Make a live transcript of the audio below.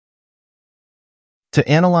To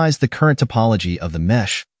analyze the current topology of the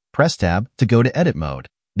mesh, press Tab to go to Edit Mode,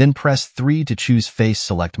 then press 3 to choose Face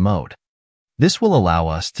Select Mode. This will allow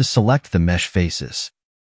us to select the mesh faces.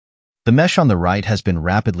 The mesh on the right has been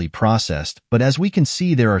rapidly processed, but as we can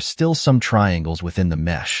see, there are still some triangles within the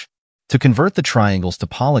mesh. To convert the triangles to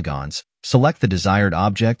polygons, select the desired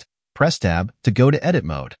object, press Tab to go to Edit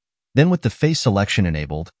Mode. Then with the face selection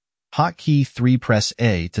enabled, Hotkey 3 press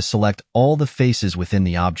A to select all the faces within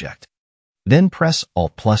the object. Then press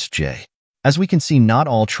Alt+J. As we can see, not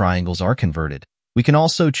all triangles are converted. We can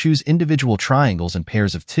also choose individual triangles in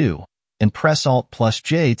pairs of 2, and press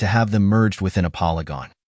Alt+J to have them merged within a polygon.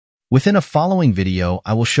 Within a following video,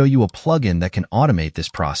 I will show you a plugin that can automate this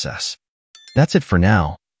process. That's it for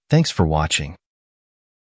now. Thanks for watching.